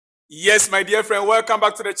Yes, my dear friend, welcome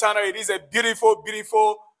back to the channel. It is a beautiful,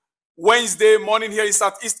 beautiful Wednesday morning here in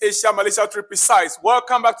Southeast Asia, Malaysia to be precise.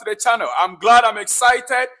 Welcome back to the channel. I'm glad, I'm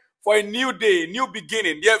excited for a new day, new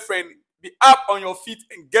beginning. Dear friend, be up on your feet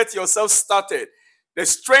and get yourself started. The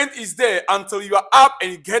strength is there until you are up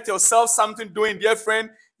and you get yourself something doing, dear friend.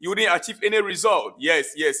 You didn't achieve any result.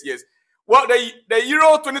 Yes. Well, the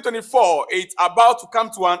Euro 2024, it's about to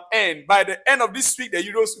come to an end. By the end of this week, the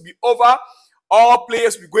Euros will be over. All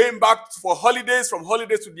players will be going back for holidays, from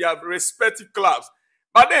holidays to their respective clubs.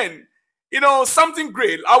 But then, you know, something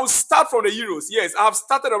great. I will start from the Euros. Yes, I have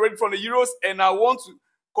started already from the Euros, and I want to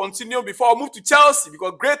continue before I move to Chelsea,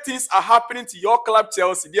 because great things are happening to your club,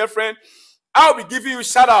 Chelsea. Dear friend, I'll be giving you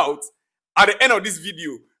shout out at the end of this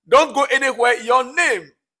video. Don't go anywhere. Your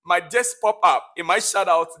name might just pop up in my shout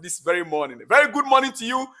out this very morning. Very good morning to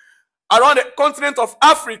you around the continent of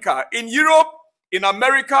Africa, in Europe, in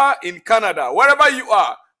America, in Canada, wherever you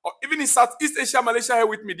are, or even in Southeast Asia, Malaysia here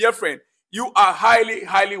with me, dear friend, you are highly,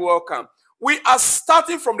 highly welcome. We are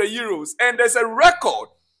starting from the Euros, and there's a record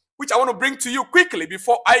which I want to bring to you quickly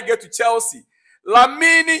before I get to Chelsea.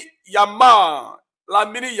 Lamine Yamal,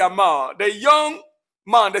 the young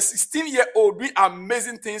man, the 16-year-old, doing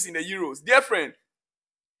amazing things in the Euros. Dear friend,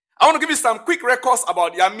 I want to give you some quick records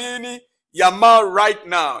about Lamine Yamal right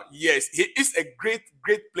now. Yes, he is a great,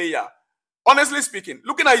 great player. Honestly speaking,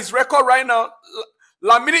 looking at his record right now,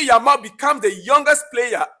 Lamine Yamal becomes the youngest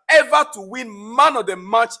player ever to win man of the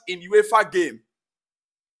match in UEFA game.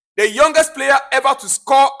 The youngest player ever to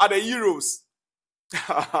score at the Euros.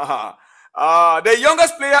 The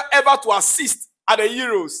youngest player ever to assist at the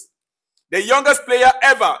Euros. The youngest player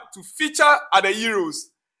ever to feature at the Euros.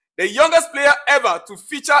 The youngest player ever to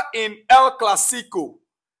feature in El Clasico.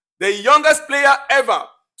 The youngest player ever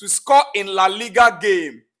to score in La Liga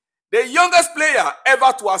game. The youngest player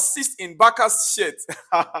ever to assist in Barca's shirt.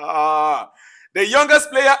 The youngest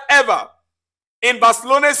player ever in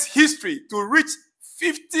Barcelona's history to reach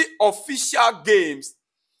 50 official games.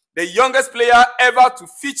 The youngest player ever to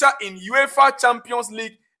feature in UEFA Champions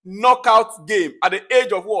League knockout game at the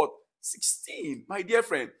age of what? 16, my dear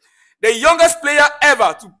friend. The youngest player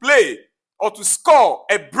ever to play or to score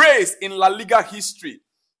a brace in La Liga history.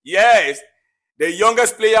 Yes. The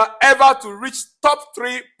youngest player ever to reach top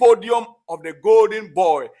 3 podium of the Golden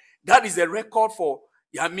Boy. That is a record for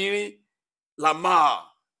Lamine Yamal.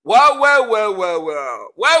 Well.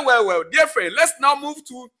 Dear friend, let's now move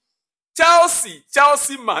to Chelsea.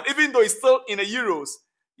 Chelsea man, even though he's still in the Euros.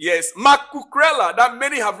 Yes, Marc Cucurella, that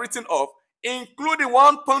many have written off, including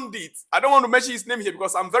one pundit. I don't want to mention his name here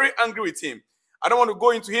because I'm very angry with him. I don't want to go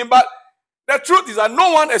into him, but the truth is that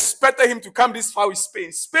no one expected him to come this far with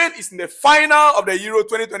Spain. Spain is in the final of the Euro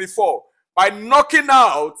 2024 by knocking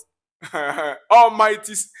out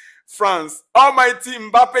almighty France. Almighty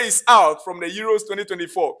Mbappe is out from the Euros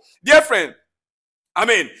 2024. Dear friend, I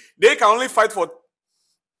mean, they can only fight for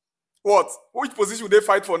what? Which position would they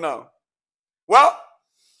fight for now? Well,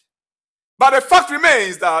 but the fact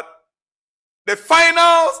remains that the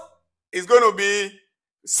finals is going to be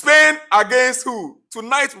Spain against who?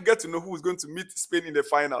 Tonight we get to know who is going to meet Spain in the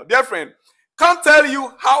final. Dear friend, can't tell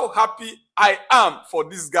you how happy I am for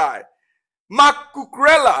this guy. Marc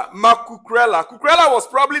Cucurella. Cucurella was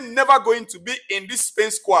probably never going to be in this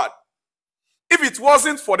Spain squad if it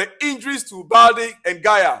wasn't for the injuries to Balde and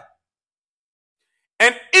Gaia.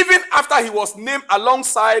 And even after he was named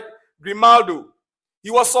alongside Grimaldo,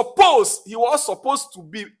 he was supposed to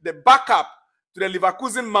be the backup to the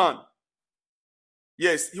Leverkusen man.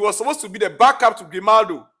 Yes, he was supposed to be the backup to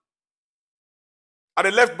Grimaldo at the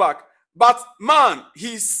left back. But man,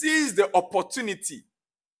 he sees the opportunity.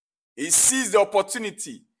 He sees the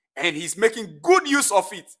opportunity and he's making good use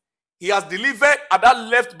of it. He has delivered at that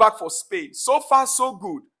left back for Spain. So far, so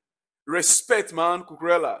good. Respect, man,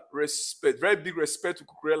 Cucurella. Respect. Very big respect to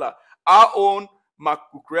Cucurella. Our own Marc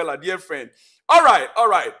Cucurella, dear friend. All right.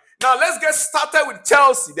 Now, let's get started with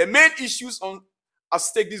Chelsea. The main issues at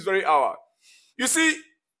stake this very hour. You see,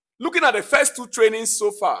 looking at the first 2 trainings so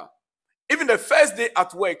far, even the first day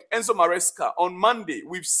at work, Enzo Maresca, on Monday,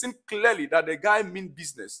 we've seen clearly that the guy means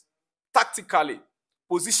business. Tactically,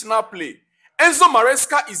 positional play. Enzo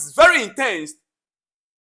Maresca is very intense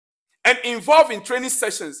and involved in training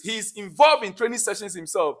sessions. He is involved in training sessions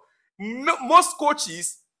himself. Most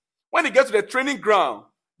coaches, when they get to the training ground,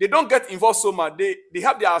 they don't get involved so much. They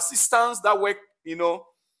have their assistants that work,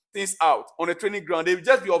 things out on the training ground. They will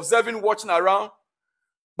just be observing, watching around.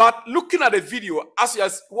 But looking at the video, as you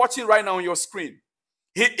are watching right now on your screen,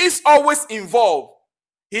 he is always involved.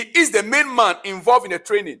 He is the main man involved in the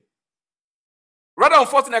training. Rather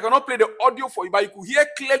unfortunately, I cannot play the audio for you, but you could hear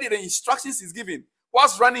clearly the instructions he's giving.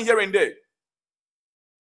 whilst running here and there.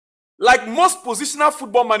 Like most positional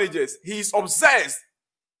football managers, he is obsessed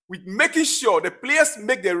with making sure the players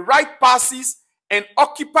make the right passes and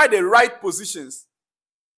occupy the right positions.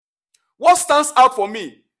 What stands out for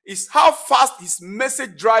me is how fast his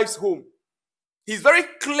message drives home. He's very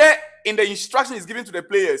clear in the instruction he's giving to the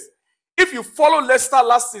players. If you follow Leicester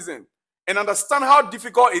last season and understand how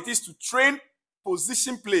difficult it is to train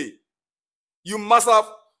position play, you must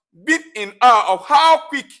have been in awe of how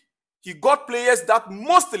quick he got players that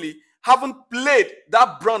mostly haven't played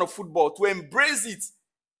that brand of football to embrace it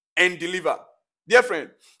and deliver. Dear friend,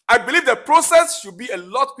 I believe the process should be a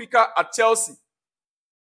lot quicker at Chelsea.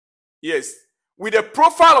 Yes, with the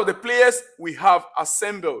profile of the players we have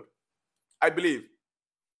assembled, I believe.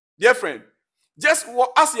 Dear friend, just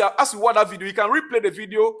as you watch that video, you can replay the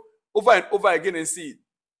video over and over again and see it.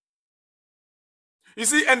 You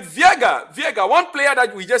see, and Viega, one player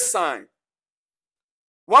that we just signed,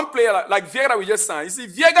 one player like Viega that we just signed. You see,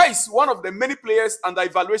 Viega is one of the many players under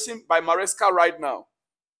evaluation by Maresca right now.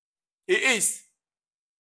 He is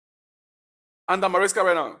under Maresca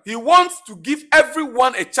right now. He wants to give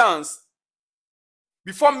everyone a chance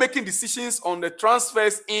before making decisions on the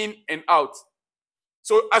transfers in and out.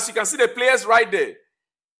 So as you can see the players right there,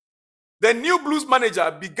 the new Blues manager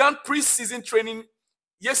began pre-season training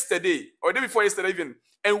yesterday, or the day before yesterday even,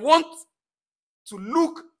 and wants to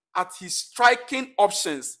look at his striking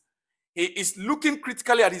options. He is looking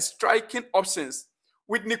critically at his striking options.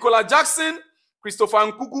 With Nicola Jackson, Christopher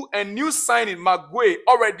Nkuku, and new signing Maguire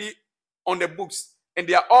already on the books, and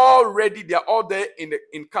they are all there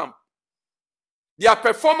in camp. Their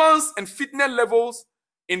performance and fitness levels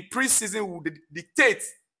in pre-season will dictate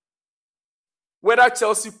whether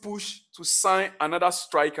Chelsea push to sign another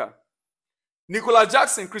striker. Nicola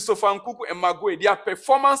Jackson, Christopher Nkuku, and Maguire, their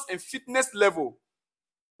performance and fitness level.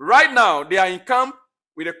 Right now, they are in camp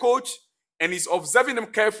with a coach and he's observing them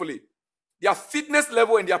carefully. Their fitness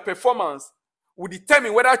level and their performance will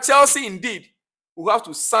determine whether Chelsea indeed will have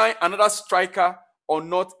to sign another striker or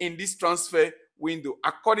not in this transfer window,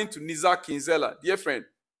 according to Niza Kinzela. Dear friend,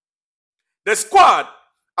 the squad,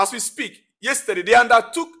 as we speak, yesterday, they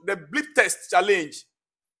undertook the Beeb test challenge.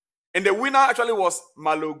 And the winner actually was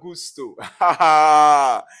Malo Gusto.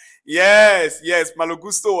 Yes, Malo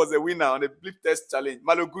Gusto was the winner on the Beeb test challenge.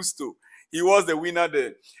 Malo Gusto, he was the winner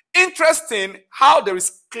there. Interesting how there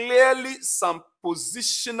is clearly some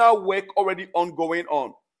positional work already ongoing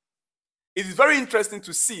on. It is very interesting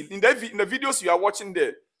to see in the videos you are watching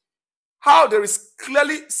there, how there is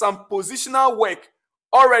clearly some positional work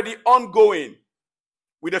already ongoing.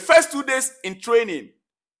 With the first 2 days in training,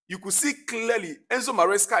 you could see clearly Enzo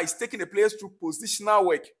Maresca is taking the players through positional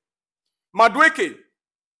work. Madueke,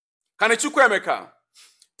 Kanechukwu Emeka,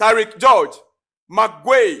 Tariq George,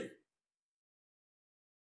 Maguire,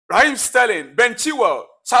 Raheem Sterling, Ben Chilwell,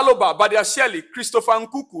 Chaloba, Badiashile, Christopher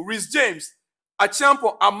Nkuku, Reece James,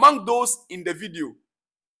 Achiampo, among those in the video,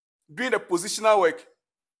 doing the positional work.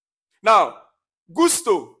 Now,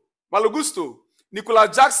 Malo Gusto,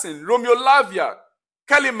 Nicola Jackson, Romeo Lavia,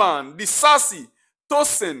 Kellyman, Disasi,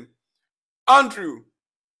 Tosin, Andrew,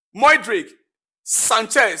 Moydrick,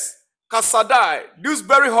 Sanchez, Casadai,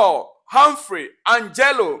 Dewsbury Hall, Humphrey,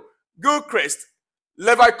 Angelo, Gilchrist,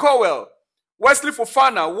 Levi Cowell, Wesley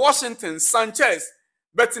Fofana, Washington, Sanchez,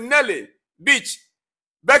 Bettinelli, Beach,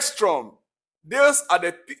 Beckstrom. Those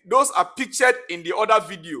are pictured in the other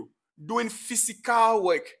video, doing physical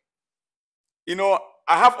work. You know,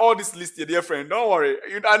 I have all this list here, dear friend. Don't worry.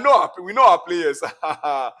 We know our players.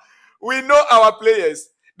 We know our players.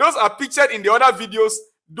 Those are pictured in the other videos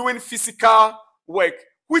doing physical work,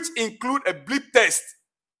 which include a Beeb test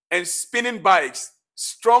and spinning bikes.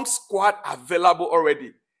 Strong squad available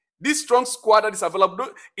already. This strong squad that is available,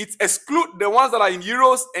 it excludes the ones that are in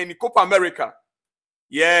Euros and in Copa America.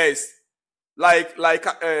 Yes. Like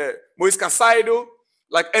Moise Caicedo,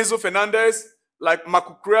 like Enzo Fernandez, like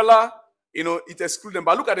Makukrela, you know, it excludes them.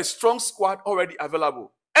 But look at the strong squad already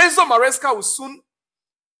available. Enzo Maresca will soon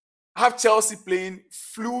have Chelsea playing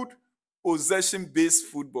fluid, possession-based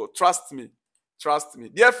football. Trust me. Trust me.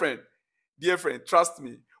 Dear friend, trust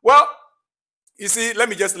me. Well, you see, let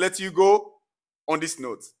me just let you go on this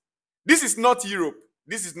note. This is not Europe.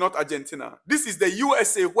 This is not Argentina. This is the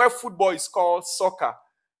USA, where football is called soccer.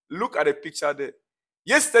 Look at the picture there.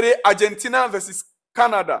 Yesterday, Argentina versus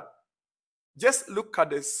Canada. Just look at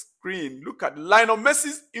the screen. Look at Lionel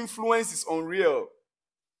Messi's influence is unreal.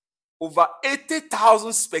 Over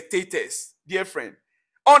 80,000 spectators, dear friend.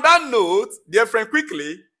 On that note, dear friend,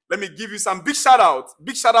 quickly, let me give you some big shout out.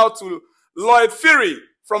 Big shout out to Lloyd Fury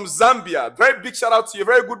from Zambia. Very big shout out to you.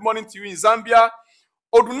 Very good morning to you in Zambia.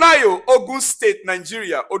 Odunayo, Ogun State,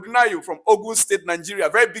 Nigeria. Odunayo from Ogun State, Nigeria.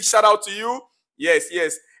 Very big shout out to you. Yes,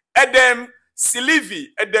 yes. Edem Silivi,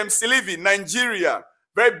 Nigeria.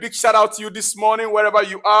 Very big shout out to you this morning, wherever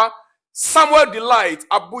you are. Samuel Delight,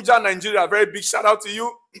 Abuja, Nigeria. Very big shout out to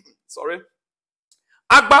you. Sorry.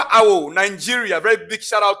 Agba Awo, Nigeria. Very big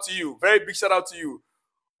shout out to you. Very big shout out to you.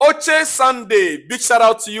 Oche Sunday, big shout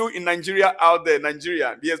out to you in Nigeria out there,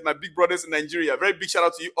 Nigeria. Yes, my big brothers in Nigeria. Very big shout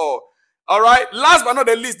out to you all. All right. Last but not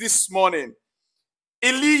the least this morning,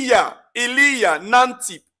 Iliya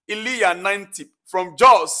Nantip from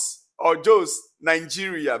Jos,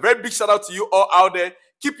 Nigeria. Very big shout out to you all out there.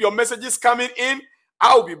 Keep your messages coming in.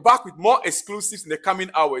 I will be back with more exclusives in the coming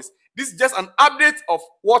hours. This is just an update of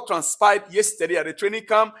what transpired yesterday at the training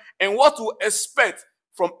camp and what to expect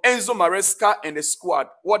from Enzo Maresca and the squad,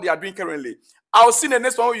 what they are doing currently. I'll see you in the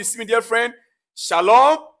next one where you see me, dear friend.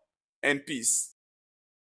 Shalom and peace.